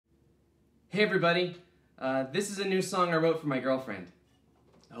Hey everybody, this is a new song I wrote for my girlfriend.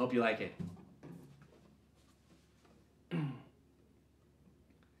 I hope you like it.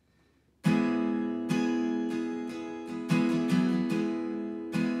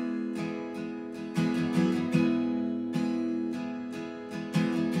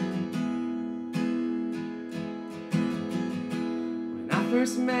 When I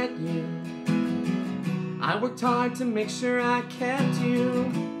first met you, I worked hard to make sure I kept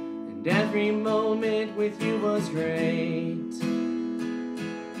you. And every moment with you was great.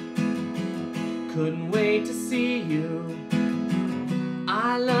 Couldn't wait to see you.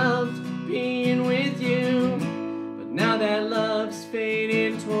 I loved being with you. But now that love's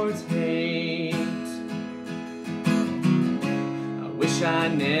fading towards hate. I wish I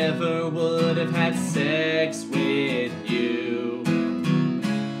never would have had sex with you.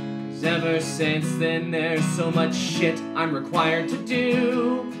 'Cause ever since then there's so much shit I'm required to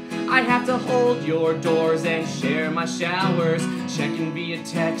do. I have to hold your doors and share my showers, checking via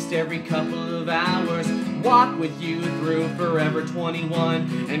text every couple of hours, walk with you through Forever 21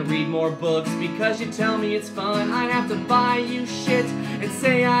 and read more books because you tell me it's fun. I have to buy you shit and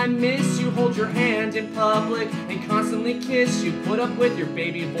say I miss you, hold your hand in public and constantly kiss you, put up with your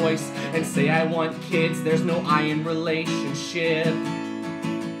baby voice and say I want kids. There's no I in relationship.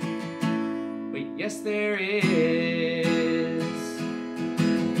 Wait, yes there is.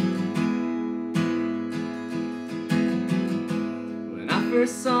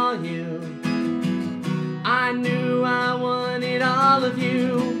 First saw you, I knew I wanted all of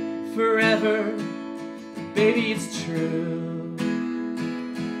you forever. Baby, it's true.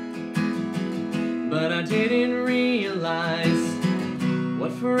 But I didn't realize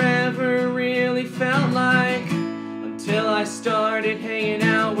what forever really felt like until I started hanging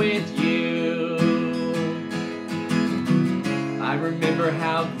out with you. I remember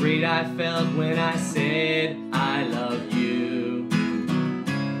how great I felt when I said I love you.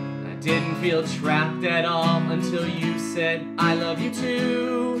 Didn't feel trapped at all until you said I love you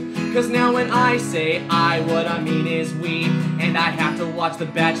too. 'Cause now when I say I, what I mean is we. And I have to watch The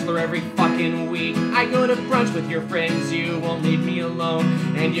Bachelor every fucking week. I go to brunch with your friends, you won't leave me alone.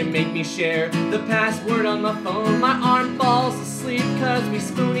 And you make me share the password on my phone. My arm falls asleep 'cause we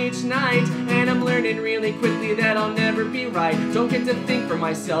spoon each night. And I'm learning really quickly that I'll never be right. Don't get to think for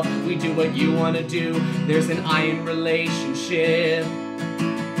myself, we do what you wanna do. There's an I in relationship.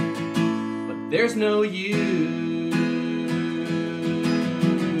 There's no you.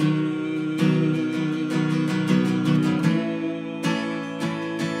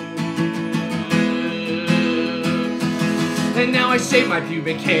 And now I shave my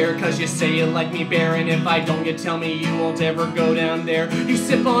pubic hair 'cause you say you like me bare. And if I don't, you tell me you won't ever go down there. You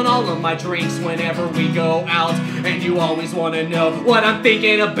sip on all of my drinks whenever we go out. And you always want to know what I'm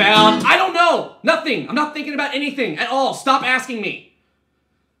thinking about. I don't know! Nothing! I'm not thinking about anything at all. Stop asking me.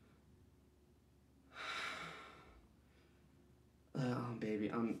 Oh,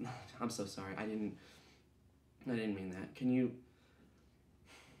 baby, I'm so sorry. I didn't mean that. Can you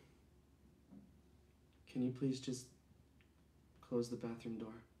please just close the bathroom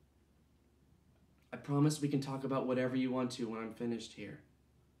door? I promise we can talk about whatever you want to when I'm finished here.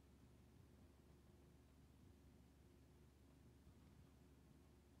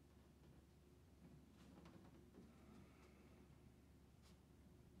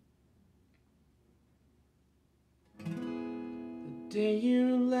 The day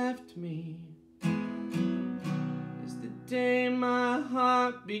you left me is the day my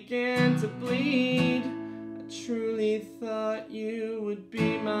heart began to bleed. I truly thought you would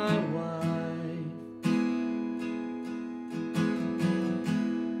be my wife.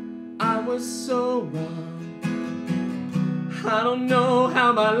 I was so wrong. I don't know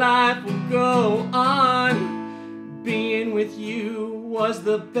how my life will go on. Being with you was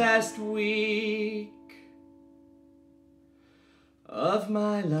the best week of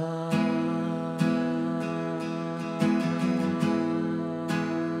my life.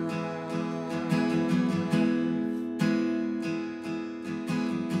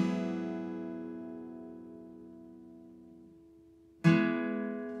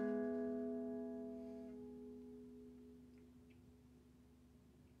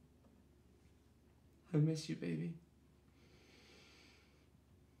 I miss you, baby.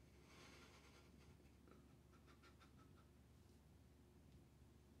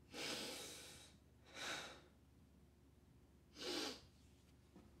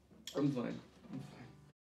 I'm fine.